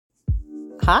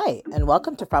Hi, and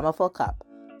welcome to From a Full Cup.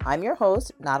 I'm your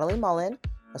host, Natalie Mullen,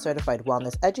 a certified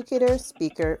wellness educator,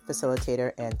 speaker,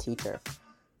 facilitator, and teacher.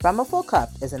 From a Full Cup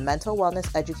is a mental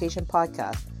wellness education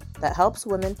podcast that helps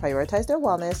women prioritize their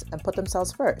wellness and put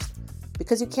themselves first,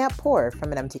 because you can't pour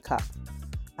from an empty cup.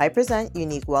 I present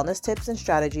unique wellness tips and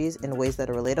strategies in ways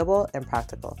that are relatable and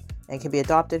practical and can be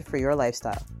adopted for your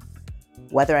lifestyle.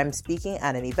 Whether I'm speaking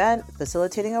at an event,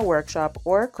 facilitating a workshop,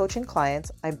 or coaching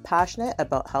clients, I'm passionate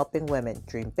about helping women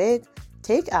dream big,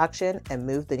 take action, and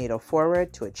move the needle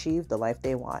forward to achieve the life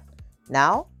they want.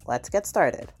 Now, let's get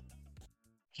started.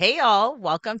 Hey y'all,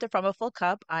 welcome to From a Full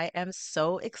Cup. I am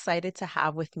so excited to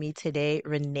have with me today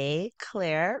Reneé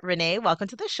Clair. Reneé, welcome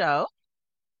to the show.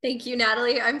 Thank you,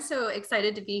 Natalie. I'm so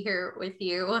excited to be here with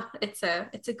you. It's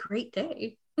a great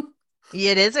day.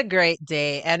 It is a great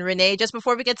day. And Reneé, just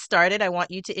before we get started, I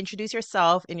want you to introduce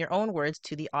yourself in your own words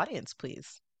to the audience,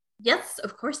 please. Yes,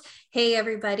 of course. Hey,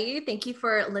 everybody. Thank you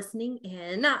for listening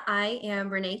in. I am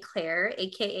Reneé Clair,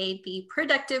 aka the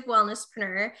Productive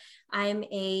Wellnesspreneur. I'm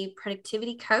a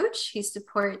productivity coach who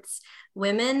supports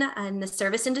women in the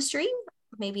service industry.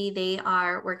 Maybe they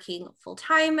are working full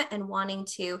time and wanting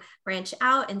to branch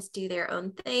out and do their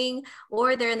own thing,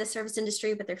 or they're in the service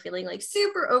industry, but they're feeling like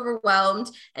super overwhelmed.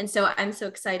 And so I'm so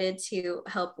excited to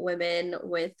help women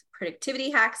with productivity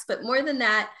hacks. But more than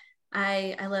that,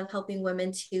 I love helping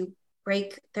women to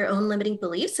break their own limiting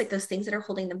beliefs, like those things that are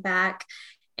holding them back,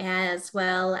 as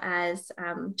well as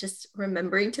just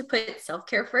remembering to put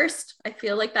self-care first. I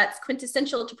feel like that's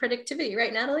quintessential to productivity,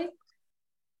 right, Natalie?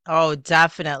 Oh,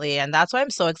 definitely. And that's why I'm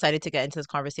so excited to get into this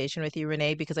conversation with you,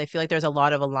 Reneé, because I feel like there's a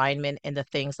lot of alignment in the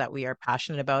things that we are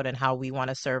passionate about and how we want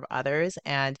to serve others.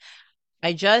 And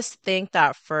I just think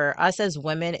that for us as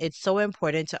women, it's so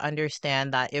important to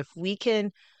understand that if we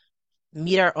can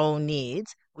meet our own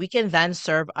needs, we can then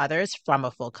serve others from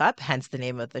a full cup, hence the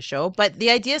name of the show. But the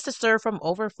idea is to serve from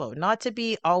overflow, not to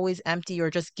be always empty or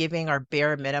just giving our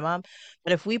bare minimum.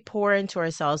 But if we pour into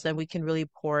ourselves, then we can really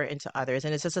pour into others.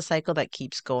 And it's just a cycle that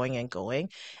keeps going and going.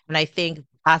 And I think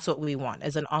that's what we want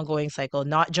is an ongoing cycle,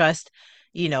 not just,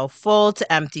 full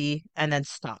to empty and then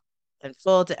stop. And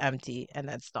full to empty and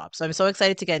then stop. So I'm so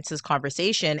excited to get into this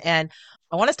conversation. And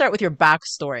I want to start with your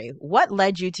backstory. What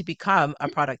led you to become a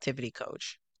productivity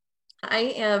coach?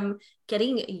 I am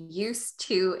getting used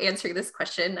to answering this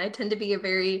question. I tend to be a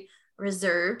very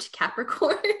reserved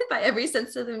Capricorn by every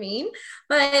sense of the mean,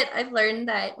 but I've learned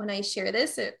that when I share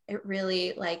this, it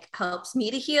really like helps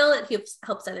me to heal. It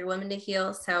helps other women to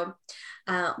heal. So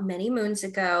many moons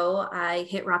ago, I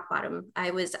hit rock bottom.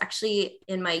 I was actually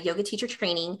in my yoga teacher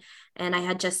training and I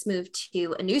had just moved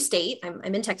to a new state. I'm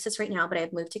in Texas right now, but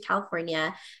I've moved to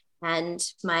California. And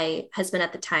my husband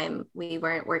at the time, we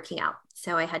weren't working out.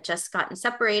 So I had just gotten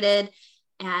separated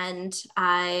and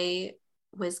I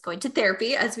was going to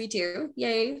therapy as we do.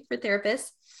 Yay for therapists.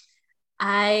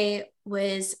 I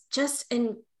was just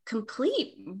in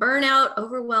complete burnout,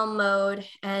 overwhelm mode.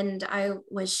 And I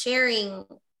was sharing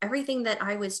everything that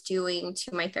I was doing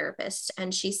to my therapist.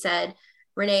 And she said,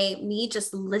 Reneé, me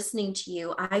just listening to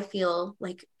you, I feel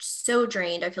like so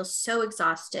drained. I feel so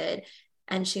exhausted.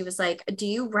 And she was like, do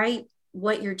you write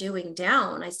what you're doing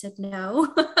down? I said,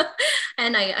 no.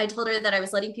 And I told her that I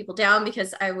was letting people down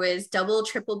because I was double,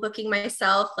 triple booking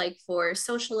myself, like for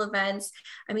social events.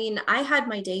 I mean, I had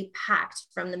my day packed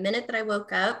from the minute that I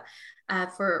woke up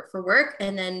for work,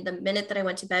 and then the minute that I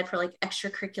went to bed for like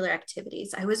extracurricular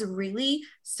activities. I was really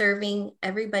serving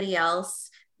everybody else,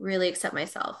 really except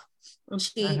myself. And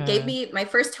she gave Mm-hmm. me my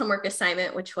first homework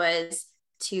assignment, which was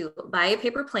to buy a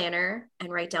paper planner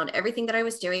and write down everything that I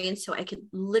was doing so I could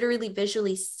literally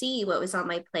visually see what was on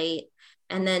my plate.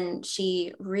 And then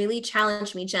she really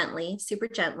challenged me gently, super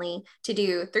gently, to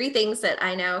do three things that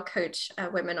I now coach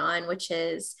women on, which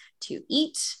is to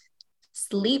eat,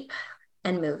 sleep,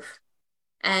 and move.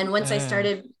 And once I Mm.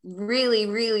 started really,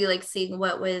 really like seeing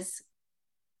what was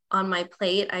on my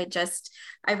plate, I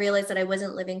realized that I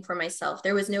wasn't living for myself.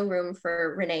 There was no room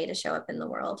for Reneé to show up in the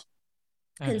world.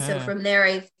 And so Mm-hmm. from there,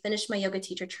 I finished my yoga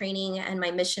teacher training, and my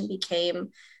mission became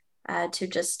to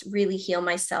just really heal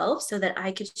myself so that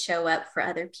I could show up for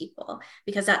other people,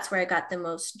 because that's where I got the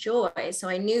most joy. So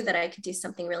I knew that I could do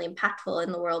something really impactful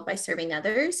in the world by serving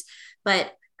others.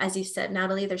 But as you said,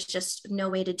 Natalie, there's just no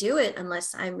way to do it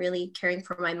unless I'm really caring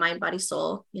for my mind, body,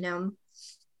 soul, you know.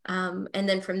 And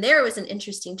then from there, it was an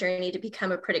interesting journey to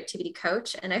become a productivity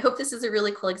coach. And I hope this is a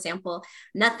really cool example.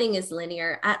 Nothing is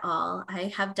linear at all.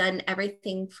 I have done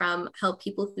everything from help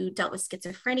people who dealt with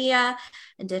schizophrenia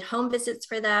and did home visits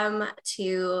for them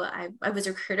to I was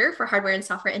a recruiter for hardware and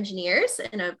software engineers,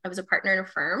 and I was a partner in a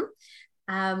firm.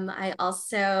 I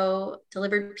also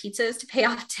delivered pizzas to pay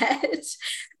off debt.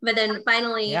 But then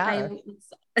finally, Yeah.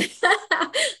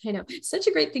 I know, such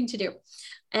a great thing to do.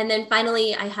 And then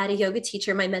finally, I had a yoga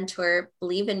teacher, my mentor,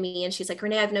 believe in me. And she's like,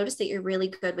 Reneé, I've noticed that you're really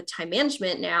good with time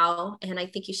management now. And I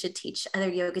think you should teach other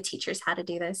yoga teachers how to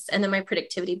do this. And then my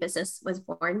productivity business was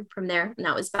born from there. And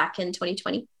that was back in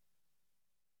 2020.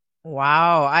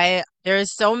 Wow.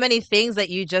 There's so many things that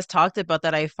you just talked about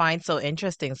that I find so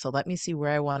interesting. So let me see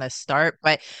where I want to start.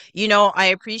 But, I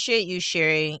appreciate you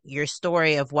sharing your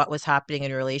story of what was happening in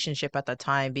your relationship at the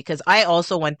time because I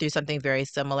also went through something very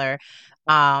similar.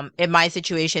 In my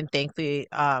situation, thankfully,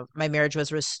 my marriage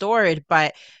was restored,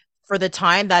 but for the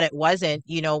time that it wasn't,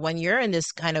 when you're in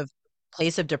this kind of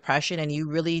place of depression and you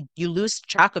lose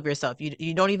track of yourself.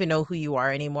 You don't even know who you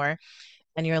are anymore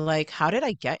and you're like, how did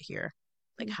I get here?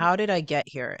 Like, how did I get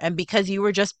here? And because you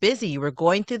were just busy, you were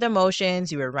going through the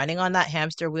motions, you were running on that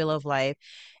hamster wheel of life,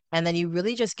 and then you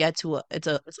really just get to it's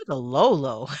like a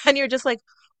low, and you're just like,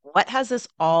 what has this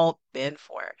all been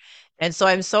for? And so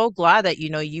I'm so glad that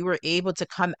you were able to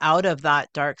come out of that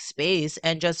dark space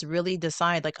and just really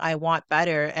decide like I want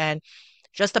better and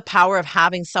just the power of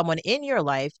having someone in your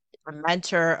life, a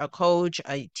mentor, a coach,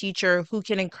 a teacher who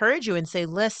can encourage you and say,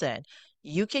 listen,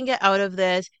 you can get out of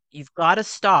this. You've got to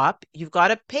stop. You've got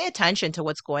to pay attention to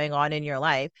what's going on in your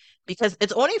life because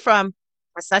it's only from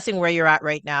assessing where you're at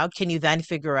right now can you then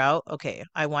figure out, okay,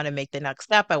 I want to make the next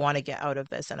step. I want to get out of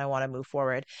this and I want to move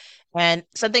forward. And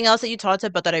something else that you talked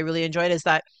about that I really enjoyed is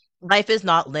that life is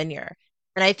not linear.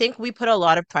 And I think we put a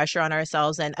lot of pressure on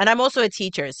ourselves and I'm also a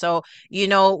teacher. So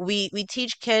we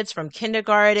teach kids from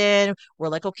kindergarten. We're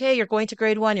like, okay, you're going to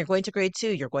grade 1, you're going to grade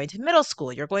 2, you're going to middle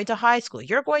school, you're going to high school,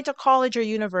 you're going to college or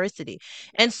university.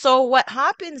 And so what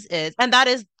happens is, and that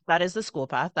is the school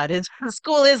path. That is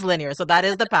school is linear. So that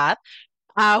is the path.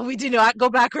 We do not go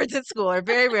backwards in school, or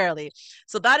very rarely.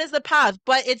 So that is the path,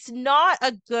 but it's not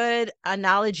a good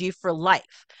analogy for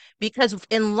life because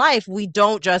in life, we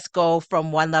don't just go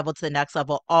from one level to the next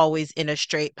level, always in a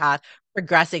straight path,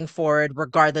 progressing forward,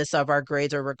 regardless of our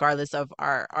grades or regardless of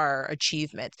our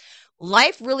achievements.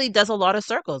 Life really does a lot of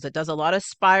circles, it does a lot of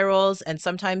spirals, and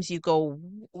sometimes you go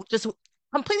just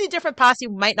completely different paths you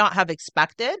might not have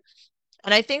expected.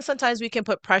 And I think sometimes we can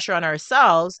put pressure on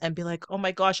ourselves and be like, "Oh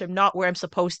my gosh, I'm not where I'm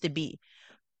supposed to be."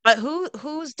 But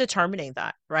who's determining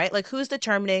that, right? Like who's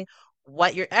determining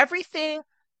what you're everything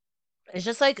it's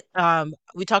just like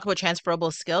we talk about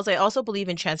transferable skills. I also believe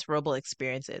in transferable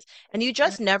experiences. And you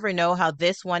just never know how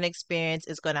this one experience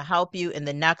is going to help you in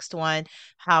the next one,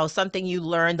 how something you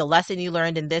learned, the lesson you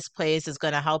learned in this place is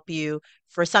going to help you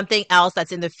for something else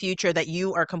that's in the future that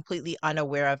you are completely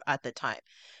unaware of at the time.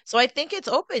 So I think it's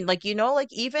open. Like,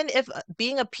 like even if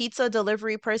being a pizza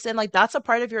delivery person, like that's a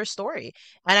part of your story.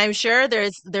 And I'm sure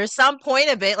there's some point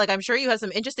of it. Like I'm sure you have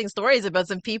some interesting stories about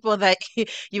some people that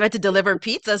you had to deliver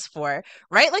pizzas for,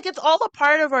 right? Like it's all a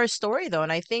part of our story though,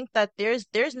 and I think that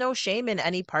there's no shame in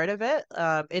any part of it.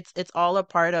 It's all a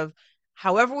part of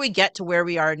however we get to where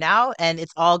we are now, and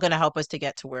it's all going to help us to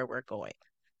get to where we're going.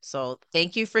 So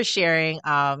thank you for sharing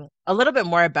a little bit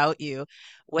more about you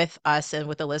with us and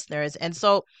with the listeners. And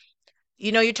so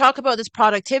you talk about this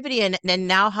productivity and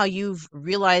now how you've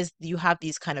realized you have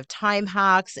these kind of time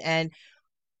hacks. And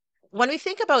when we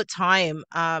think about time,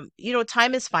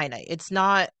 time is finite. It's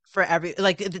not for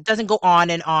like it doesn't go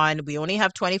on and on. We only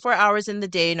have 24 hours in the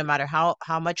day, no matter how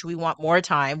much we want more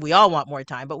time. We all want more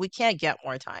time, but we can't get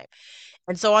more time.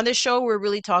 And so on this show, we're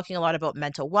really talking a lot about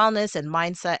mental wellness and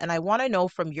mindset. And I want to know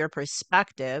from your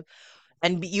perspective,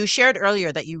 and you shared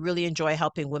earlier that you really enjoy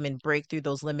helping women break through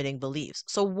those limiting beliefs.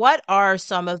 So what are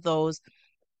some of those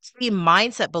key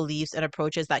mindset beliefs and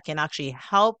approaches that can actually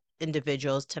help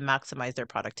individuals to maximize their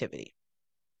productivity?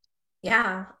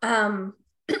 Yeah.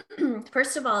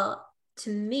 First of all, to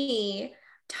me,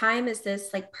 time is this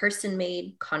like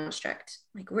person-made construct.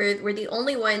 Like we're the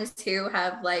only ones who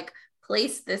have like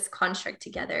placed this construct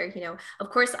together. Of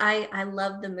course, I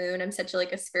love the moon. I'm such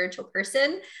like a spiritual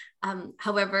person.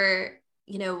 However,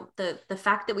 the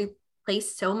fact that we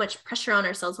place so much pressure on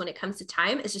ourselves when it comes to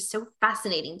time is just so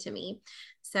fascinating to me.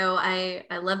 So I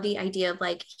love the idea of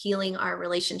like healing our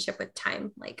relationship with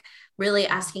time, like really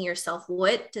asking yourself,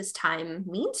 what does time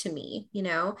mean to me?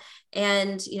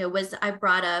 And was I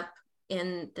brought up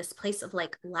in this place of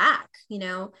like lack?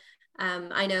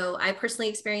 I know I personally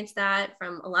experienced that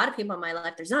from a lot of people in my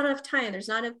life. There's not enough time. There's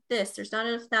not enough this. There's not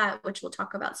enough that, which we'll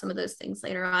talk about some of those things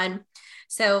later on.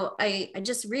 So I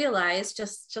just realized,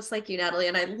 just like you, Natalie,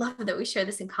 and I love that we share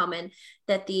this in common,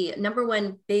 that the number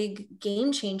one big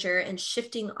game changer in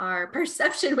shifting our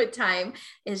perception with time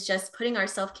is just putting our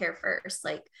self-care first.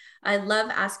 Like I love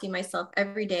asking myself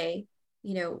every day,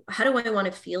 how do I want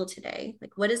to feel today?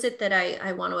 Like, what is it that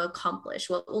I want to accomplish?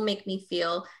 What will make me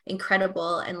feel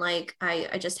incredible? And like,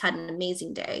 I just had an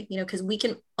amazing day, because we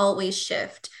can always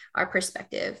shift our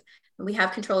perspective and we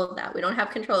have control of that. We don't have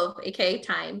control of AKA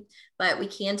time, but we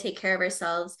can take care of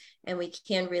ourselves and we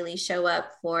can really show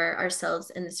up for ourselves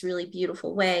in this really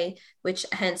beautiful way, which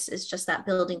hence is just that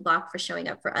building block for showing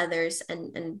up for others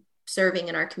and serving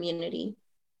in our community.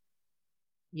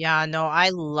 Yeah, no, I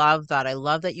love that. I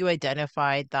love that you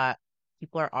identified that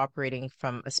people are operating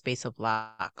from a space of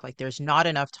lack. Like there's not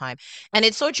enough time. And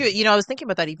it's so true. I was thinking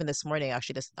about that even this morning,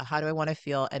 actually, this how do I want to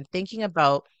feel? And thinking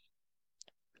about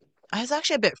I was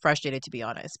actually a bit frustrated, to be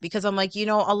honest, because I'm like, a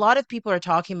lot of people are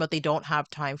talking about they don't have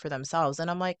time for themselves. And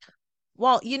I'm like,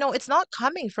 well, it's not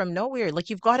coming from nowhere. Like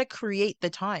you've got to create the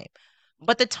time.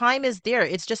 But the time is there.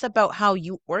 It's just about how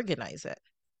you organize it.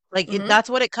 Like Mm-hmm. that's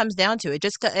what it comes down to. It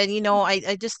just, and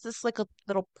I just, this like a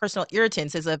little personal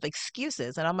irritants is of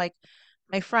excuses. And I'm like,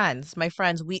 my friends,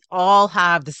 we all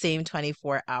have the same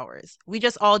 24 hours. We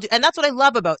just all do. And that's what I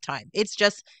love about time. It's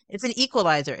an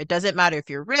equalizer. It doesn't matter if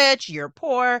you're rich, you're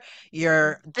poor,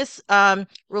 you're this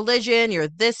religion, you're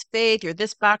this faith, you're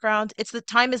this background. It's the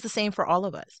time is the same for all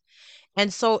of us.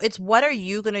 And so it's what are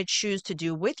you going to choose to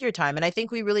do with your time? And I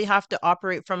think we really have to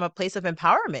operate from a place of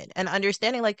empowerment and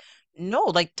understanding like, no,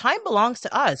 like time belongs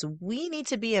to us. We need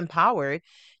to be empowered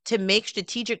to make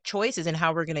strategic choices in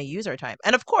how we're going to use our time.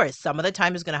 And of course, some of the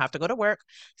time is going to have to go to work.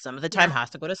 Some of the time Yeah. has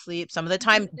to go to sleep. Some of the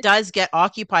time does get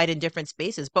occupied in different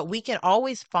spaces, but we can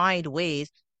always find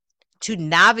ways to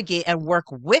navigate and work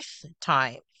with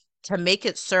time to make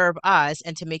it serve us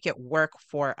and to make it work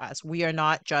for us. We are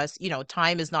not just,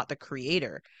 time is not the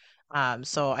creator.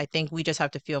 So I think we just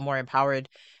have to feel more empowered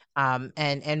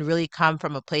and really come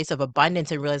from a place of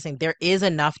abundance and realizing there is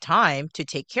enough time to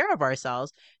take care of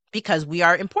ourselves because we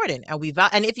are important and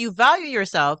and if you value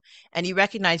yourself and you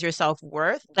recognize your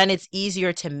self-worth, then it's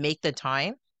easier to make the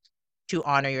time to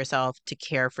honor yourself, to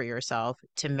care for yourself,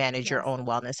 to manage your Yes. own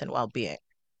wellness and well-being.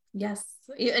 Yes.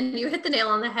 And you hit the nail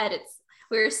on the head.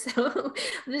 We're so,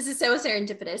 this is so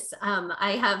serendipitous.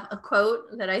 I have a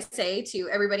quote that I say to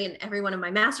everybody in every one of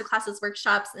my master classes,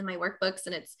 workshops, and my workbooks,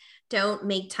 and it's don't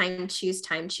make time, choose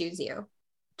you.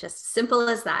 Just simple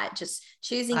as that. Just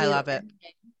choosing I you love it.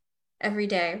 every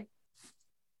day.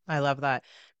 I love that.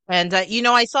 And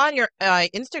I saw on your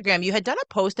Instagram you had done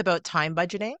a post about time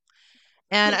budgeting,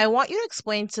 and Yeah. I want you to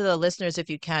explain to the listeners, if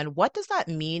you can, what does that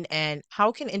mean, and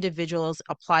how can individuals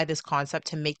apply this concept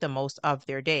to make the most of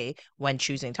their day when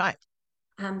choosing time?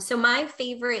 So my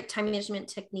favorite time management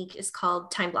technique is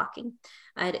called time blocking.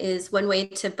 It is one way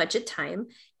to budget time,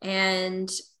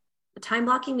 and time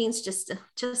blocking means just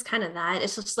kind of that.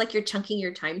 It's just like you're chunking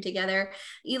your time together.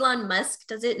 Elon Musk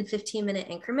does it in 15-minute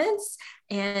increments,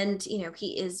 and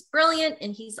he is brilliant,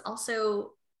 and he's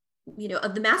also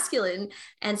of the masculine,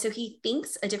 and so he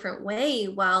thinks a different way,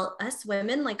 while us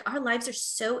women, like, our lives are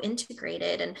so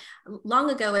integrated. And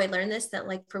long ago I learned this, that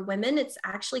like for women it's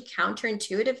actually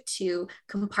counterintuitive to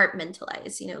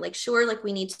compartmentalize, like, sure, like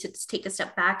we need to take a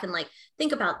step back and like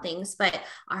think about things, but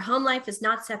our home life is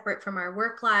not separate from our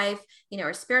work life,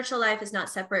 our spiritual life is not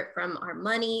separate from our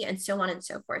money, and so on and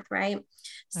so forth, right?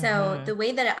 So Mm-hmm. the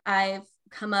way that I've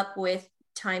come up with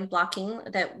time blocking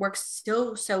that works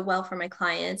so well for my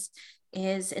clients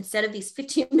is, instead of these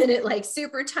 15-minute like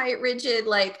super tight rigid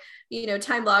like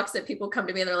time blocks that people come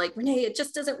to me and they're like, Reneé, it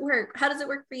just doesn't work. How does it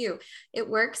work for you? It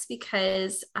works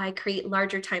because I create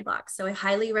larger time blocks. So I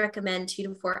highly recommend 2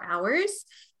 to 4 hours.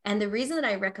 And the reason that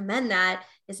I recommend that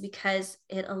is because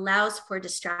it allows for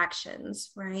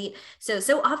distractions, right? So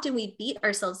often we beat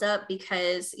ourselves up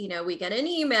because, we get an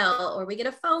email or we get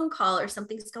a phone call or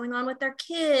something's going on with our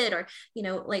kid, or,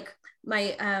 like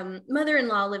my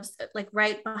mother-in-law lives like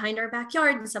right behind our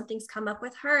backyard and something's come up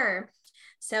with her.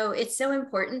 So it's so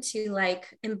important to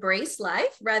like embrace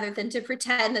life rather than to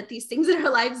pretend that these things in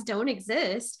our lives don't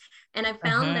exist. And I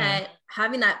found Mm-hmm. that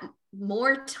having that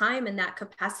more time in that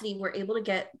capacity, we're able to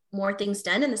get more things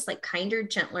done in this like kinder,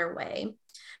 gentler way.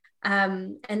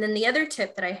 And then the other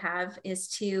tip that I have is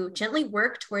to gently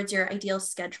work towards your ideal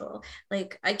schedule.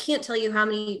 Like, I can't tell you how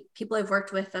many people I've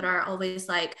worked with that are always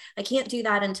like, I can't do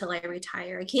that until I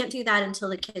retire. I can't do that until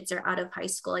the kids are out of high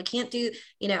school. I can't do,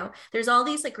 there's all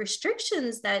these like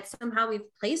restrictions that somehow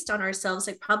we've placed on ourselves,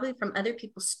 like probably from other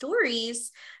people's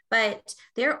stories. But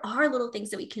there are little things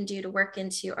that we can do to work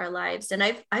into our lives. And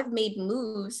I've made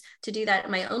moves to do that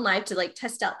in my own life to like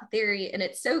test out the theory. And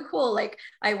it's so cool. Like,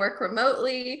 I work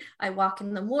remotely. I walk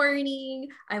in the morning.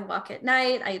 I walk at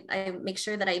night. I make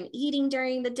sure that I'm eating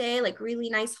during the day, like really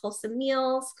nice, wholesome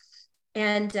meals.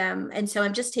 And so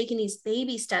I'm just taking these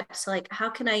baby steps to like, how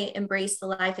can I embrace the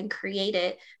life and create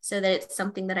it so that it's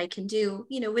something that I can do,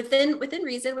 within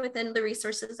reason, within the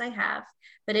resources I have.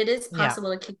 But it is Yeah.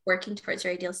 possible to keep working towards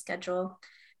your ideal schedule.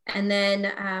 And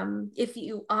then if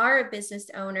you are a business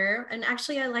owner, and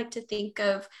actually I like to think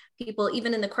of people,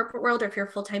 even in the corporate world, or if you're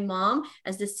a full-time mom,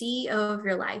 as the CEO of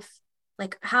your life.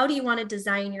 Like, how do you want to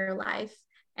design your life?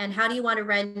 And how do you want to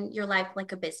run your life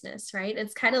like a business, right?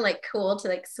 It's kind of like cool to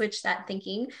like switch that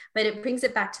thinking, but it brings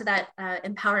it back to that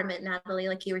empowerment, Natalie,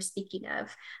 like you were speaking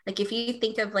of. Like, if you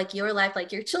think of like your life,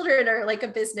 like your children are like a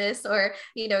business, or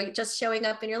just showing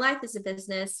up in your life as a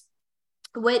business,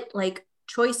 what like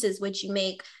choices would you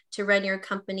make to run your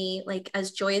company like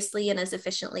as joyously and as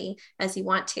efficiently as you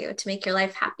want to make your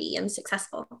life happy and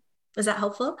successful? Is that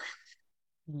helpful?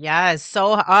 Yes.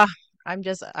 So I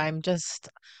just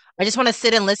want to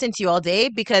sit and listen to you all day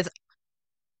because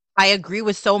I agree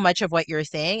with so much of what you're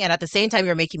saying. And at the same time,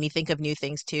 you're making me think of new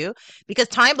things too. Because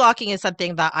time blocking is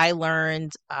something that I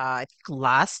learned, I think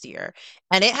last year,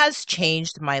 and it has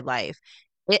changed my life.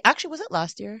 It actually, was it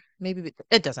last year? Maybe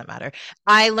it doesn't matter.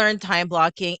 I learned time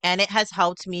blocking and it has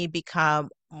helped me become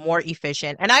more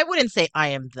efficient. And I wouldn't say I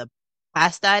am the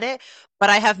best at it, but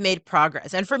I have made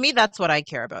progress. And for me, that's what I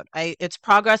care about. It's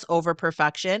progress over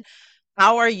perfection.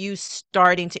 How are you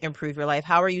starting to improve your life?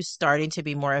 How are you starting to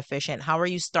be more efficient? How are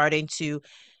you starting to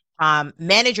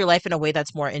manage your life in a way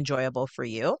that's more enjoyable for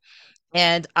you?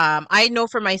 And I know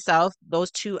for myself,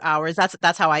 those 2 hours,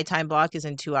 that's how I time block, is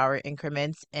in 2 hour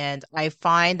increments. And I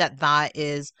find that that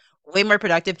is way more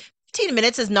productive. 15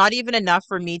 minutes is not even enough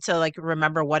for me to like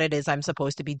remember what it is I'm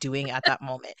supposed to be doing at that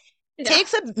moment. Yeah.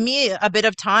 Takes me a bit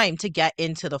of time to get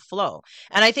into the flow.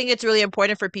 And I think it's really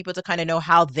important for people to kind of know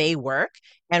how they work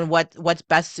and what's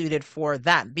best suited for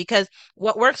them, because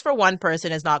what works for one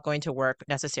person is not going to work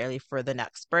necessarily for the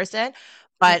next person.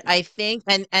 But Right. I think,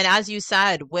 and as you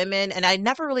said, women, and I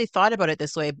never really thought about it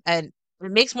this way, and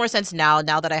it makes more sense now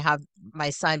that I have my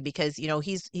son, because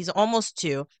he's almost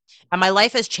 2, and my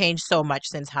life has changed so much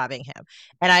since having him.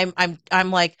 And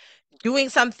I'm like doing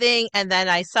something, and then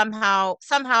I somehow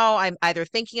I'm either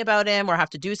thinking about him or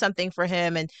have to do something for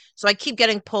him, and so I keep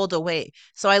getting pulled away.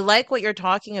 So I like what you're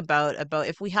talking about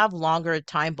if we have longer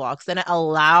time blocks, then it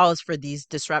allows for these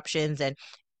disruptions and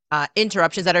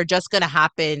interruptions that are just going to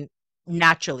happen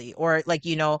naturally. Or like,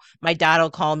 my dad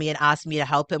will call me and ask me to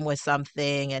help him with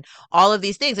something and all of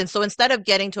these things. And so instead of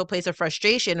getting to a place of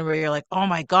frustration where you're like, oh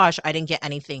my gosh, I didn't get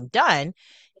anything done,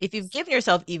 if you've given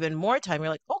yourself even more time,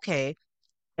 you're like, okay,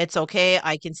 it's okay.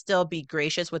 I can still be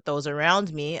gracious with those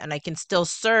around me, and I can still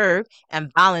serve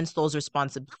and balance those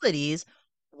responsibilities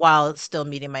while still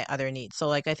meeting my other needs. So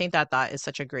like, I think that that is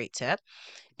such a great tip.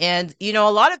 And a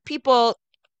lot of people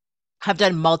have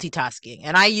done multitasking,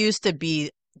 and I used to be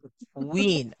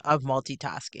queen of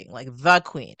multitasking, like the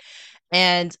queen.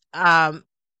 And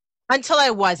until I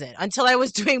was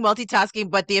doing multitasking,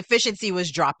 but the efficiency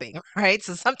was dropping, right?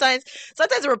 So sometimes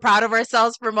we're proud of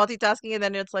ourselves for multitasking, and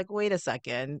then it's like, wait a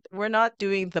second, we're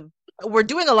doing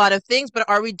a lot of things, but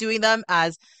are we doing them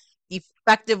as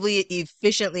effectively,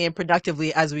 efficiently, and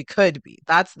productively as we could be?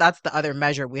 That's the other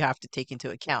measure we have to take into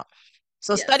account.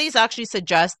 So studies Yes. actually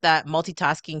suggest that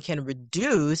multitasking can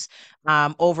reduce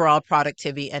overall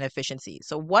productivity and efficiency.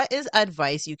 So what is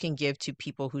advice you can give to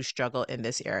people who struggle in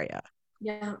this area?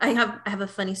 Yeah, I have a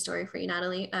funny story for you,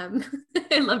 Natalie.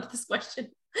 I loved this question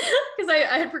because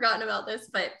I had forgotten about this,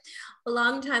 but a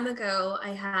long time ago,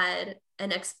 I had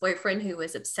an ex-boyfriend who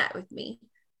was upset with me.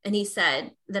 And he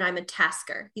said that I'm a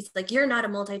tasker. He's like, "You're not a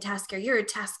multitasker. You're a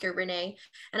tasker, Reneé."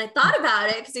 And I thought about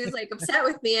it because he was like upset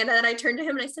with me. And then I turned to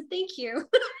him and I said, "Thank you."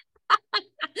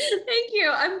 Thank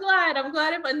you. I'm glad. I'm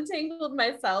glad I've untangled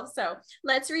myself. So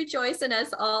let's rejoice in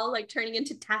us all like turning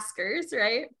into taskers,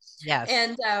 right? Yes.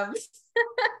 And so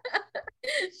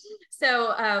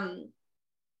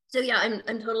so yeah,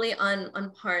 I'm totally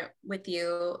on part with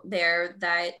you there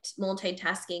that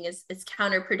multitasking is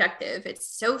counterproductive.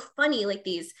 It's so funny, like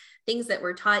these things that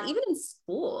we're taught even in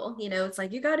school, it's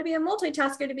like you got to be a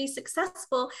multitasker to be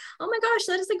successful. Oh my gosh,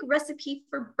 that is like recipe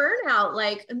for burnout,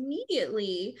 like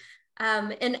immediately.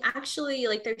 And actually,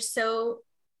 like there's so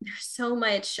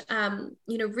much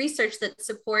research that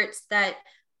supports that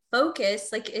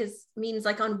focus like is means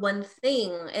like on one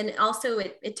thing, and also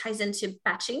it ties into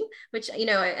batching, which I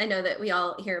know that we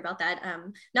all hear about that,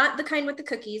 not the kind with the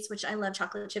cookies, which I love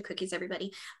chocolate chip cookies,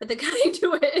 everybody, but the kind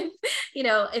with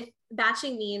if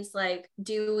batching means like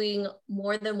doing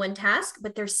more than one task,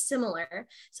 but they're similar.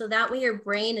 So that way your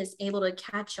brain is able to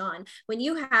catch on. When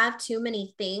you have too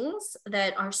many things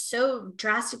that are so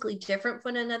drastically different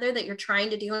from one another that you're trying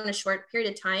to do in a short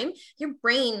period of time, your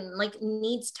brain like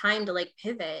needs time to like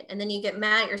pivot. And then you get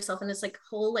mad at yourself and this like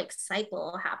whole like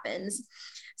cycle happens.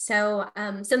 So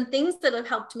some things that have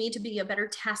helped me to be a better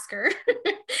tasker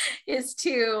is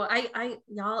to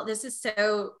y'all, this is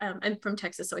so I'm from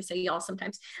Texas, so I say y'all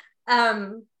sometimes.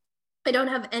 I don't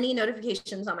have any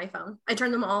notifications on my phone. I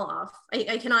turn them all off.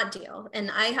 I cannot deal.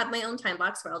 And I have my own time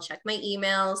box where I'll check my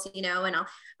emails, and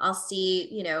I'll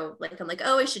see, like I'm like,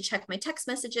 oh, I should check my text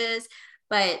messages.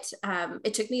 But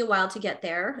it took me a while to get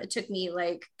there. It took me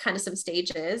like kind of some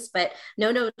stages, but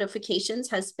no notifications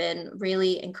has been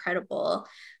really incredible.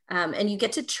 And you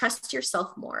get to trust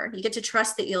yourself more. You get to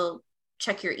trust that you'll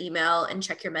check your email and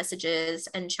check your messages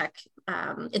and check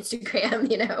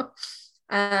Instagram.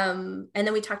 And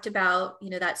then we talked about,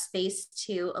 that space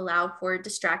to allow for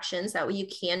distractions. That way you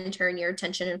can turn your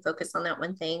attention and focus on that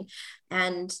one thing.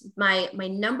 And my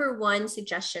number one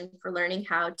suggestion for learning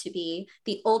how to be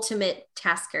the ultimate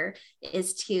tasker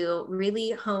is to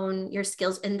really hone your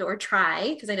skills or try,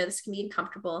 because I know this can be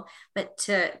uncomfortable, but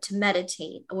to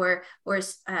meditate or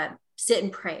sit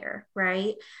in prayer,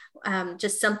 right?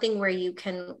 Just something where you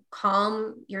can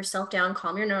calm yourself down,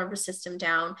 calm your nervous system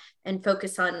down, and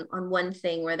focus on one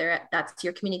thing, whether that's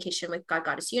your communication with God,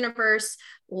 Goddess, universe,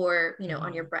 or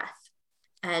on your breath.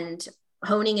 And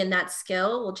honing in that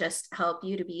skill will just help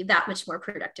you to be that much more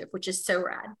productive, which is so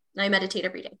rad. I meditate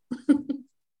every day.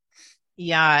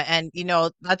 Yeah, and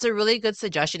that's a really good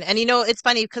suggestion. And it's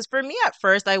funny because for me at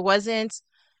first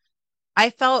I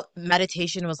felt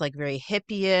meditation was like very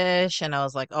hippie-ish, and I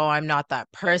was like, oh, I'm not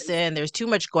that person. There's too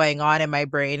much going on in my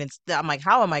brain. I'm like,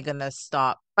 how am I gonna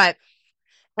stop?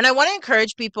 And I want to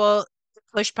encourage people to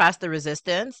push past the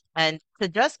resistance and to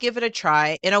just give it a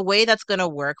try in a way that's gonna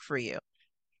work for you.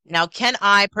 Now, can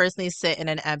I personally sit in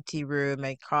an empty room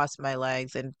and cross my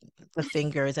legs and the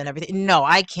fingers and everything? No,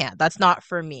 I can't. That's not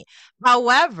for me.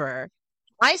 However,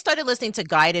 I started listening to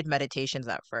guided meditations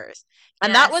at first,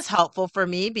 and that was Yes. helpful for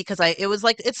me because it was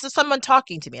like it's just someone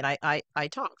talking to me, and I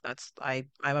talk. I'm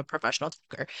a professional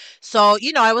talker, so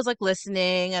I was like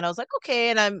listening, and I was like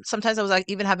okay, and sometimes I was like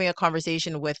even having a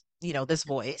conversation with this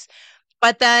voice,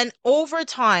 but then over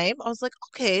time I was like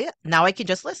okay, now I can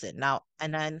just listen now,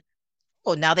 and then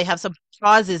oh, now they have some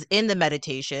pauses in the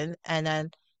meditation, and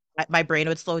then my brain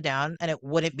would slow down, and it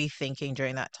wouldn't be thinking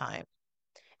during that time.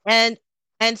 And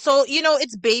and so,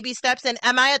 it's baby steps. And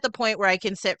am I at the point where I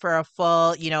can sit for a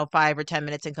full, 5 or 10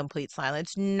 minutes in complete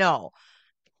silence? No,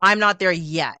 I'm not there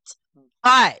yet.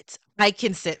 But I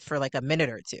can sit for like a minute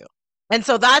or two. And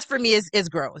so that for me is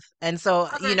growth. And so,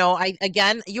 I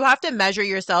again, you have to measure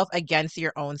yourself against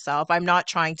your own self. I'm not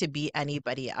trying to be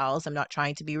anybody else. I'm not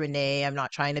trying to be Reneé. I'm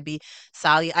not trying to be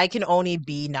Sally. I can only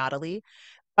be Natalie,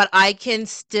 but I can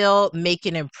still make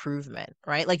an improvement,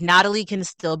 right? Like Natalie can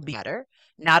still be better.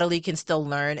 Natalie can still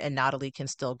learn and Natalie can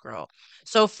still grow.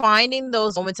 So finding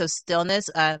those moments of stillness,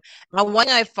 now one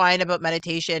thing I find about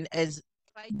meditation is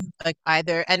like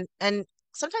either and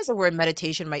sometimes the word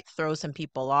meditation might throw some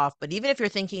people off, but even if you're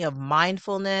thinking of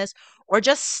mindfulness or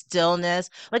just stillness,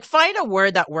 like find a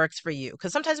word that works for you.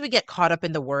 Because sometimes we get caught up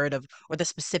in the word of or the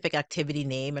specific activity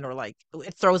name and we're like,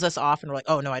 it throws us off and we're like,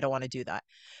 oh no, I don't want to do that.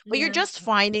 But you're Yeah. just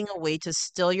finding a way to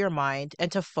still your mind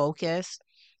and to focus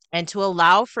and to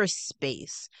allow for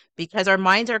space because our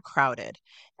minds are crowded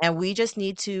and we just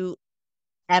need to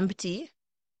empty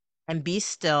and be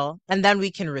still and then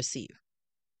we can receive.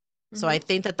 So I Mm-hmm.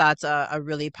 think that that's a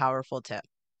really powerful tip.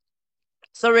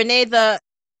 So Reneé, the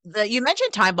you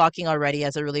mentioned time blocking already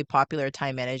as a really popular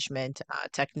time management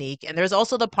technique, and there's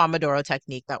also the Pomodoro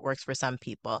technique that works for some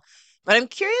people. But I'm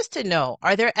curious to know,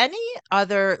 are there any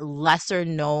other lesser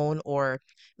known or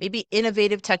maybe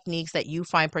innovative techniques that you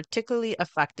find particularly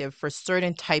effective for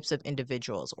certain types of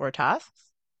individuals or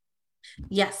tasks?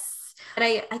 Yes. And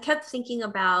I kept thinking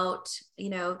about,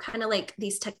 kind of like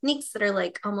these techniques that are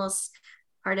like almost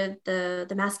part of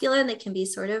the masculine that can be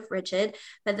sort of rigid.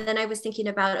 But then I was thinking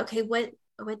about, okay, what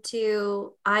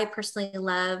do I personally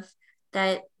love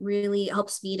that really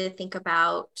helps me to think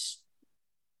about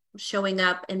showing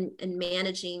up and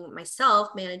managing myself,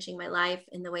 managing my life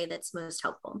in the way that's most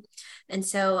helpful. And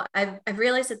so I've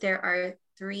realized that there are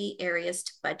 3 areas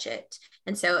to budget.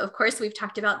 And so, of course, we've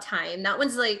talked about time. That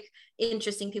one's like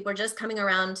interesting. People are just coming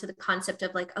around to the concept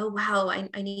of like, oh, wow,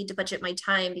 I need to budget my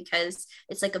time because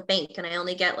it's like a bank and I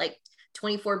only get like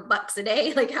 $24 a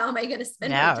day. Like, how am I going to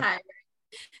spend my Yeah. time?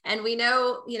 And we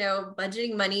know,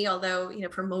 budgeting money, although,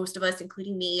 for most of us,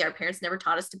 including me, our parents never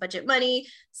taught us to budget money.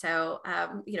 So,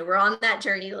 we're on that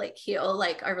journey to like heal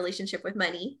like our relationship with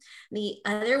money. The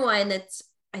other one that's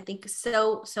I think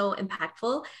so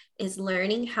impactful is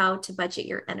learning how to budget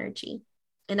your energy.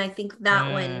 And I think that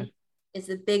Mm. one is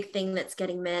the big thing that's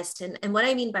getting missed. And what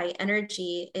I mean by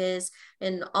energy is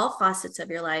in all facets of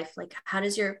your life, like how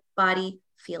does your body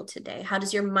feel today? How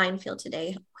does your mind feel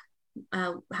today?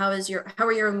 How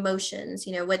are your emotions?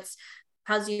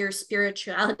 How's your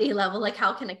spirituality level? Like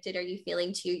how connected are you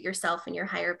feeling to yourself and your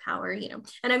higher power?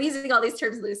 And I'm using all these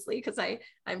terms loosely because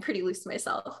I'm pretty loose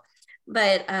myself.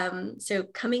 But so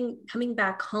coming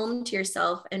back home to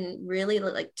yourself and really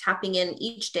like tapping in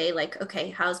each day, like,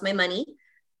 okay, how's my money?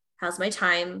 How's my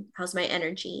time? How's my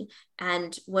energy?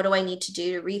 And what do I need to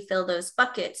do to refill those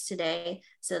buckets today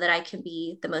so that I can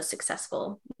be the most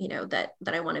successful, that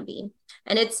I want to be.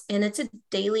 And it's a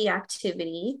daily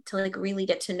activity to like really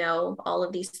get to know all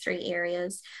of these three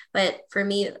areas. But for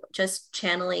me, just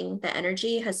channeling the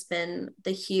energy has been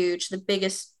the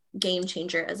biggest game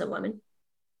changer as a woman.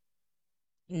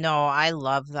 No, I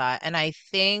love that. And I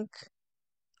think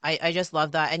I just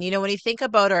love that. And when you think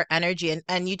about our energy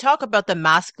and you talk about the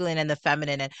masculine and the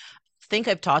feminine, and I think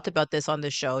I've talked about this on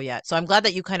the show yet. So I'm glad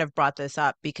that you kind of brought this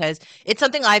up because it's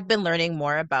something I've been learning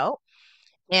more about.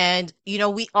 And,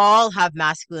 we all have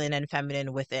masculine and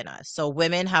feminine within us. So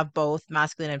women have both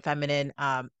masculine and feminine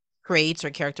traits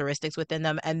or characteristics within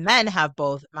them, and men have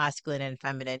both masculine and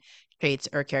feminine traits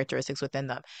or characteristics within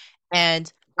them.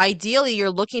 And ideally,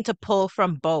 you're looking to pull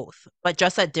from both, but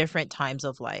just at different times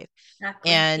of life.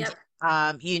 Exactly. And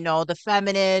Yep. the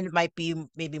feminine might be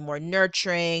maybe more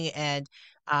nurturing and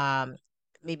um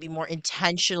maybe more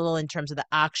intentional in terms of the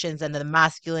actions, and then the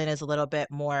masculine is a little bit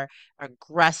more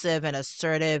aggressive and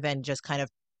assertive and just kind of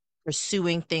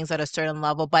pursuing things at a certain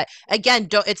level. But again,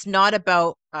 it's not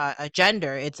about a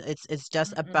gender. It's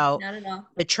just Mm-mm, about not at all.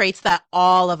 the traits that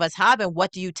all of us have and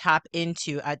what do you tap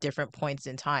into at different points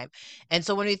in time. And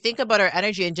so when we think about our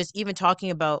energy and just even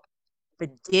talking about the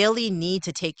daily need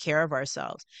to take care of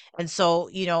ourselves. And so,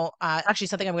 actually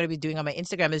something I'm going to be doing on my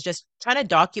Instagram is just trying to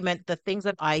document the things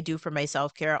that I do for my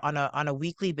self-care on a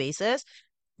weekly basis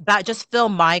that just fill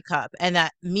my cup and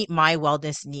that meet my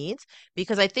wellness needs,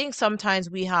 because I think sometimes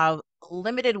we have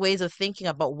limited ways of thinking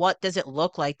about what does it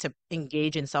look like to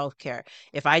engage in self-care.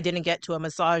 If I didn't get to a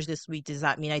massage this week, does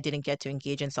that mean I didn't get to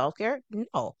engage in self-care?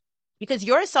 No, because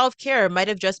your self-care might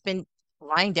have just been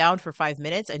lying down for 5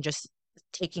 minutes and just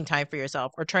taking time for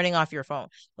yourself or turning off your phone.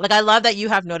 Like, I love that you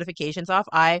have notifications off.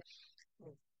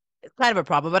 It's kind of a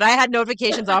problem, but I had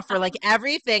notifications off for like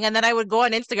everything. And then I would go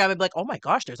on Instagram and be like, oh my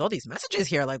gosh, there's all these messages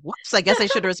here. Like, whoops, I guess I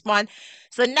should respond.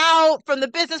 So now, from the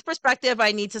business perspective,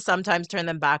 I need to sometimes turn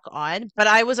them back on. But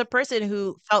I was a person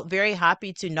who felt very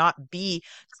happy to not be,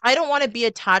 I don't want to be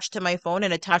attached to my phone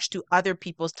and attached to other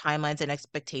people's timelines and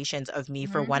expectations of me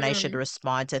for when I should Mm-hmm.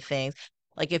 respond to things.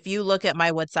 Like, if you look at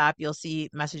my WhatsApp, you'll see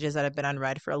messages that have been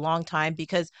unread for a long time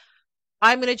because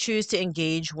I'm going to choose to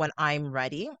engage when I'm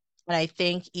ready. And I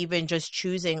think even just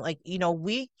choosing, like,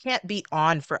 we can't be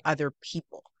on for other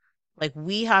people. Like,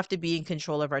 we have to be in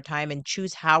control of our time and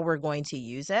choose how we're going to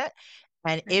use it.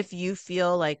 And Right. if you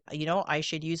feel like, I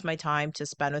should use my time to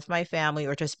spend with my family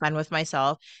or to spend with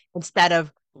myself instead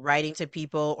of writing to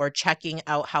people or checking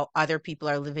out how other people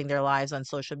are living their lives on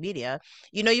social media,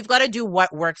 you've got to do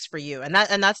what works for you. And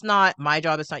that's not my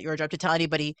job. It's not your job to tell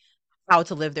anybody how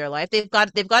to live their life. They've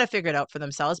got to figure it out for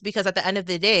themselves, because at the end of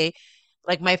the day,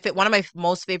 like one of my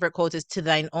most favorite quotes is, to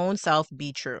thine own self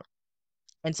be true.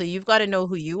 And so you've got to know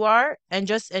who you are and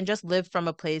just live from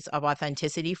a place of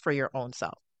authenticity for your own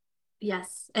self.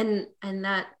 Yes, and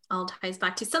that all ties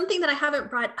back to something that I haven't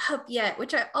brought up yet,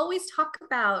 which I always talk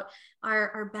about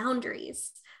our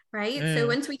boundaries, right? So Mm.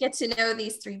 once we get to know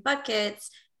these three buckets,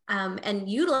 and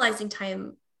utilizing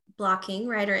time blocking,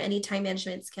 right, or any time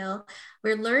management skill,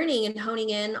 we're learning and honing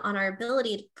in on our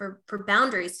ability for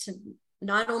boundaries to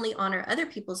not only honor other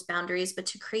people's boundaries, but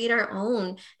to create our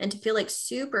own and to feel like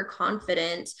super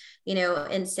confident,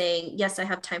 in saying, yes, I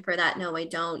have time for that. No, I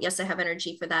don't. Yes, I have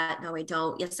energy for that. No, I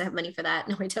don't. Yes, I have money for that.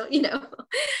 No, I don't.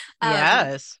 um,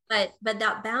 Yes. but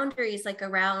that boundary is like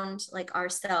around like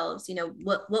ourselves,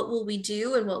 what will we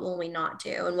do and what will we not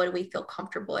do? And what do we feel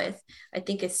comfortable with? I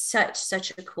think it's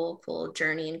such a cool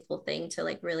journey and cool thing to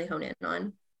like really hone in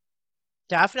on.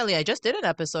 Definitely. I just did an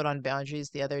episode on boundaries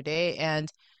the other day, and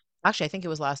actually I think it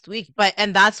was last week.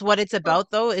 And that's what it's Oh, about,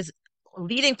 though, is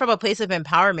leading from a place of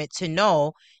empowerment to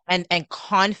know and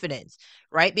confidence,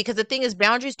 right? Because the thing is,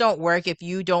 boundaries don't work if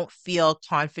you don't feel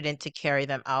confident to carry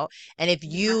them out. And if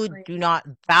you Exactly. do not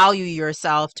value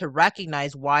yourself to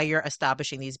recognize why you're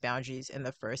establishing these boundaries in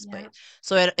the first place. Yeah.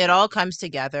 So it Yeah. all comes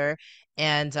together.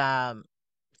 And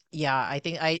yeah, I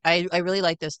think I really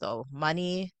like this though.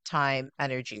 Money, time,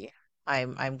 energy.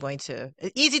 I'm going to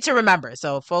easy to remember.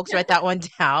 So folks write that one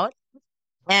down.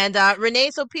 And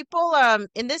Reneé, so people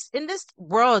in this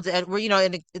world, and we're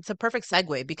and it's a perfect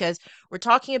segue because we're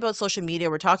talking about social media,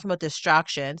 we're talking about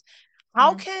distractions.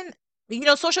 How Mm. can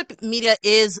social media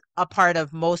is a part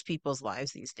of most people's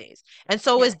lives these days, and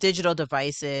so is Yeah. digital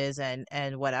devices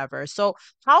and whatever. So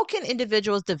how can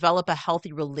individuals develop a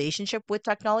healthy relationship with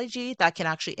technology that can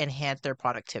actually enhance their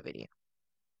productivity?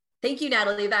 Thank you,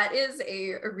 Natalie. That is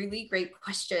a really great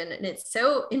question. And it's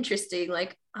so interesting,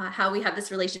 like how we have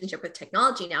this relationship with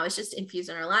technology now. It's just infused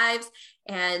in our lives.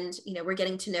 And, we're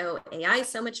getting to know AI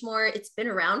so much more. It's been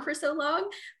around for so long,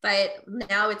 but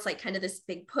now it's like kind of this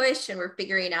big push and we're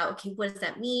figuring out, okay, what does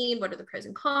that mean? What are the pros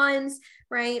and cons?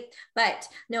 Right. But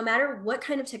no matter what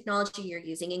kind of technology you're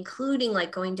using, including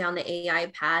like going down the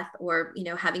AI path or,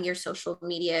 having your social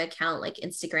media account like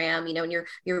Instagram, and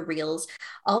your reels,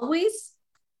 always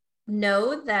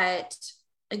know that,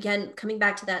 again, coming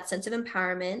back to that sense of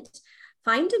empowerment,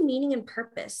 find a meaning and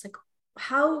purpose. Like,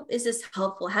 how is this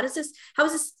helpful? How is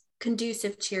this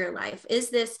conducive to your life? Is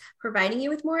this providing you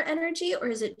with more energy or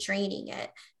is it draining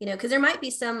it? Because there might be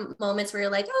some moments where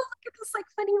you're like, oh, look at this like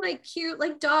funny, like cute,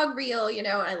 like dog reel,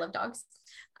 I love dogs.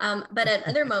 But at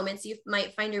other moments, you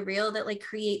might find a reel that like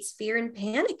creates fear and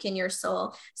panic in your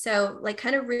soul. So, like,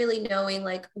 kind of really knowing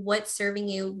like what's serving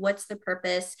you, what's the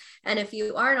purpose. And if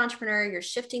you are an entrepreneur, you're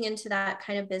shifting into that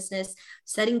kind of business,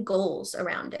 setting goals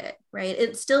around it, right?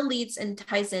 It still leads and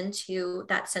ties into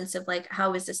that sense of like,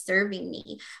 how is this serving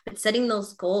me? But setting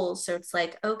those goals. So it's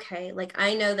like, okay, like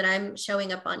I know that I'm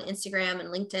showing up on Instagram and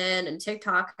LinkedIn and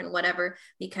TikTok and whatever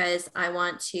because I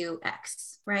want to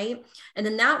X, right? And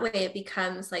then that way it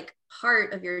becomes like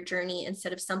part of your journey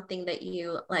instead of something that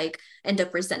you like end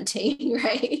up resenting,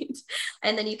 right?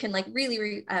 And then you can like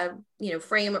really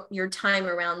frame your time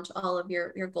around all of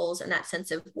your goals and that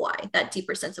sense of why, that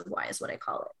deeper sense of why is what I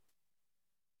call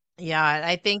it. Yeah, and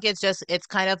I think it's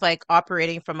kind of like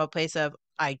operating from a place of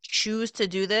I choose to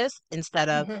do this instead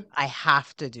of Mm-hmm. I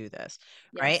have to do this,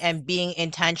 right? Yes. And being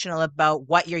intentional about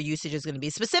what your usage is going to be,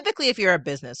 specifically if you're a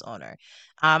business owner.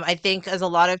 I think as a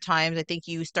lot of times, I think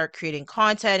you start creating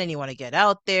content and you want to get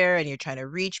out there and you're trying to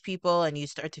reach people and you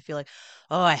start to feel like,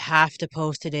 oh, I have to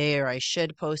post today or I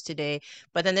should post today.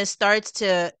 But then this starts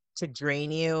to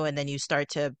drain you and then you start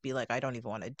to be like I don't even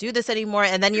want to do this anymore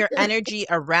and then your energy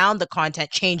around the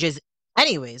content changes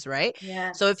anyways, right?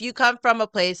 So if Yes. you come from a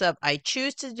place of I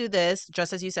choose to do this,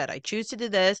 just as you said, I choose to do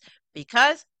this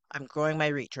because I'm growing my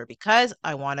reach or because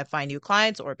I want to find new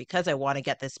clients or because I want to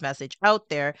get this message out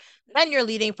there, then you're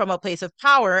leading from a place of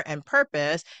power and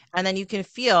purpose and then you can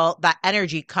feel that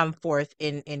energy come forth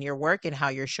in your work and how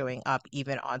you're showing up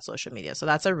even on social media. So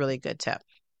that's a really good tip.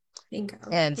 Bingo.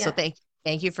 And so Yeah.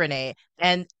 thank you for Renee.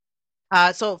 And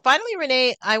so finally,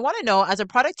 Renee, I want to know, as a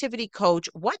productivity coach,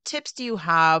 what tips do you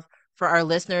have for our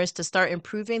listeners to start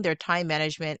improving their time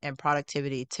management and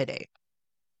productivity today?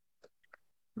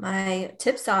 My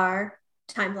tips are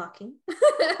time blocking,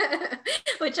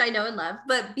 which I know and love.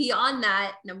 But beyond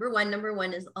that, number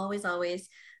one is always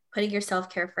putting your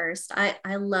self care first.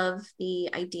 I love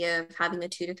the idea of having a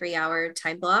 2 to 3 hour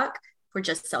time block for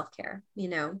just self care,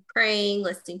 praying,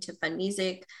 listening to fun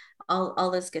music,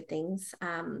 all those good things.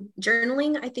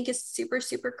 Journaling, I think, is super,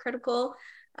 super critical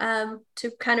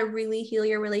to kind of really heal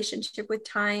your relationship with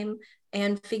time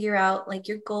and figure out like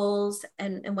your goals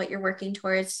and what you're working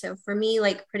towards. So for me,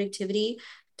 like productivity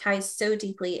ties so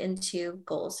deeply into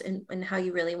goals and how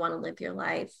you really want to live your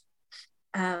life.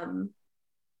 Um,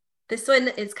 this one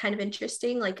is kind of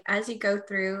interesting. Like as you go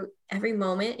through every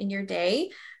moment in your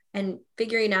day and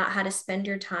figuring out how to spend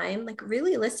your time, like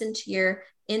really listen to your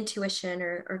intuition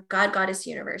or God, Goddess,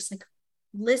 universe. Like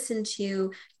listen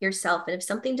to yourself. And if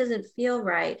something doesn't feel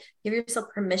right, give yourself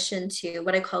permission to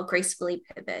what I call gracefully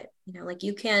pivot. Like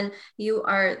you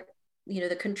are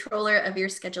the controller of your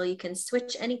schedule. You can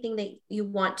switch anything that you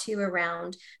want to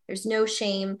around. There's no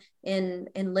shame in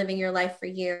living your life for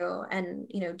you and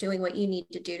doing what you need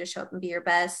to do to show up and be your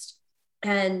best.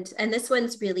 And this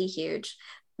one's really huge.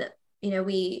 That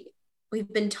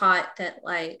we've been taught that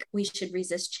like we should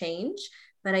resist change,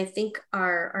 but I think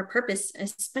our purpose,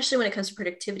 especially when it comes to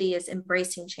productivity, is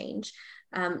embracing change.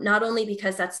 Not only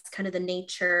because that's kind of the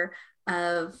nature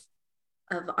of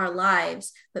our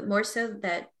lives, but more so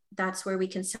that that's where we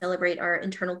can celebrate our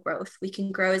internal growth. We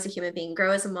can grow as a human being,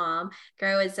 grow as a mom,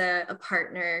 grow as a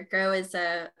partner, grow as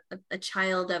a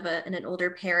child of an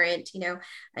older parent, you know,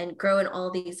 and grow in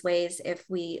all these ways if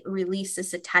we release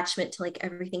this attachment to like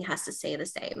everything has to stay the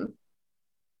same.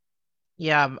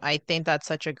 Yeah, I think that's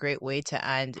such a great way to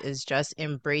end is just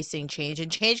embracing change.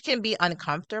 And change can be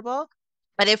uncomfortable,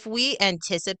 but if we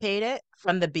anticipate it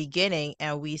from the beginning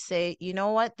and we say, you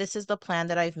know what, this is the plan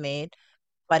that I've made,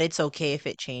 but it's okay if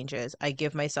it changes. I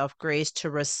give myself grace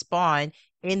to respond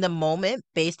in the moment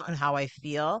based on how I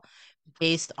feel,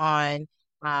 based on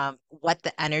what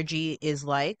the energy is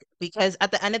like. Because at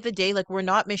the end of the day, like we're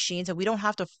not machines and we don't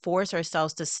have to force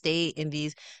ourselves to stay in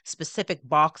these specific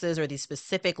boxes or these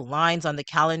specific lines on the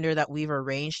calendar that we've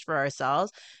arranged for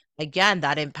ourselves. Again,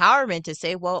 that empowerment to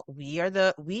say, well, we are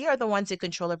the ones in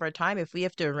control of our time. If we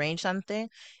have to arrange something,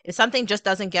 if something just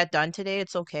doesn't get done today,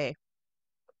 it's okay.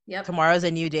 Yep. Tomorrow's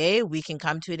a new day. We can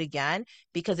come to it again.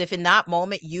 Because if in that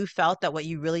moment you felt that what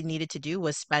you really needed to do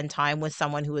was spend time with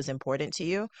someone who was important to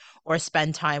you, or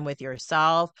spend time with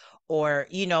yourself, or,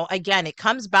 again, it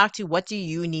comes back to what do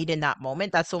you need in that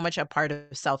moment? That's so much a part of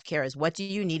self care is what do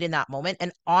you need in that moment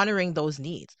and honoring those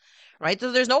needs, right?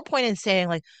 So there's no point in saying,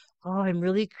 like, oh, I'm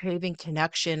really craving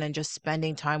connection and just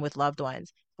spending time with loved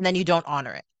ones. And then you don't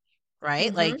honor it,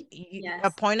 right? Like Mm-hmm. a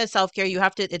Yes. point of self-care, you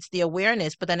have to, it's the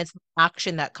awareness, but then it's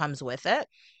action that comes with it.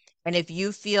 And if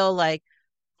you feel like,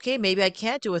 okay, maybe I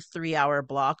can't do a 3 hour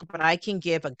block, but I can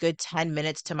give a good 10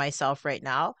 minutes to myself right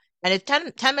now. And if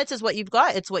ten minutes is what you've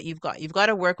got, it's what you've got. You've got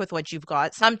to work with what you've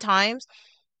got. Sometimes,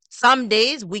 some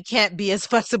days we can't be as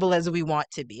flexible as we want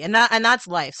to be. And that's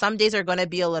life. Some days are going to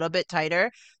be a little bit tighter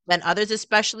than others,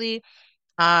 especially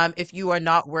if you are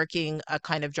not working a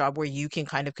kind of job where you can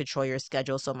kind of control your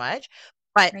schedule so much.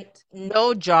 But Right.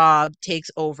 no job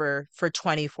takes over for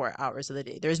 24 hours of the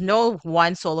day. There's no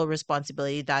one solo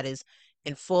responsibility that is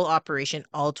in full operation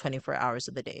all 24 hours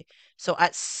of the day. So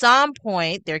at some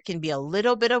point, there can be a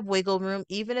little bit of wiggle room,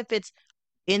 even if it's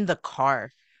in the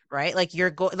car, right? Like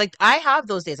like I have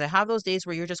those days. I have those days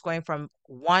where you're just going from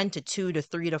 1 to 2 to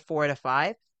 3 to 4 to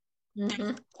 5. There's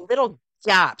Mm-hmm. little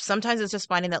gaps. Sometimes it's just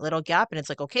finding that little gap, and it's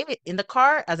like, okay, in the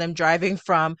car, as I'm driving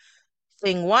from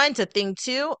thing one to thing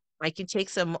two, I can take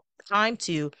some time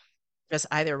to just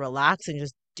either relax and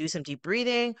just do some deep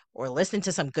breathing, or listen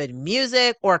to some good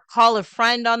music, or call a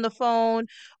friend on the phone,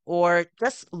 or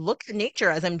just look at nature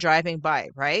as I'm driving by,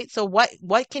 right? So what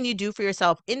can you do for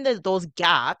yourself in those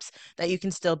gaps that you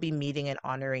can still be meeting and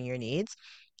honoring your needs,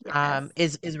 Yes.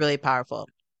 is really powerful.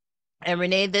 And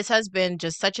Reneé, this has been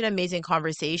just such an amazing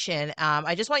conversation.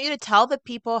 I just want you to tell the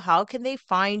people, how can they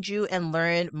find you and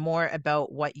learn more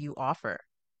about what you offer?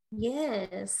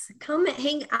 Yes, come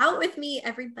hang out with me,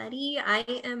 everybody. I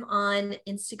am on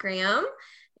Instagram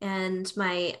and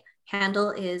my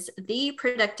handle is the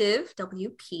productive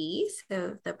WP,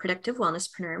 so the productive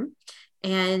wellnesspreneur.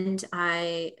 And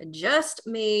I just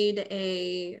made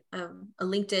a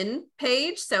LinkedIn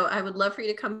page, so I would love for you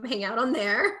to come hang out on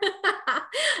there.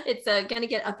 It's going to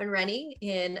get up and running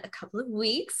in a couple of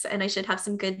weeks, and I should have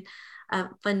some good,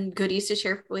 fun goodies to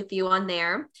share with you on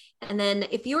there. And then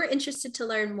if you are interested to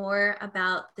learn more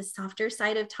about the softer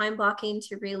side of time blocking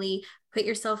to really put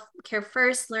yourself care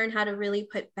first, learn how to really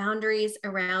put boundaries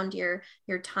around your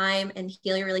time and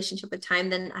heal your relationship with time,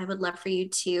 then I would love for you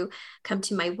to come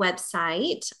to my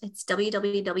website. It's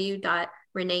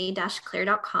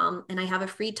www.renee-clair.com, and I have a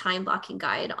free time blocking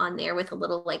guide on there with a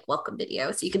little like welcome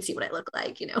video so you can see what I look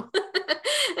like, you know.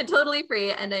 And totally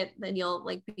free, and then you'll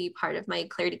like be part of my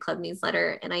Clarity Club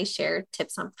newsletter, and I share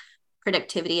tips on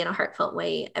productivity in a heartfelt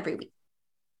way every week.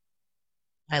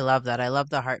 I love that. I love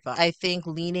the heartfelt. I think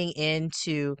leaning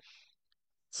into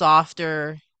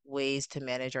softer ways to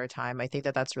manage our time, I think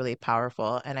that that's really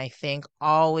powerful. And I think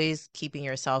always keeping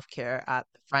your self-care at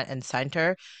the front and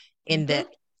center in the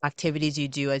Mm-hmm. activities you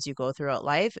do as you go throughout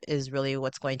life is really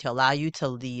what's going to allow you to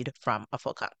lead from a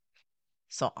full cup.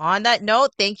 So, on that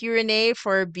note, thank you, Reneé,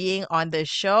 for being on the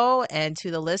show. And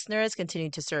to the listeners, continue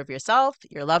to serve yourself,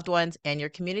 your loved ones, and your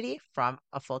community from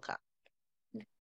a full cup.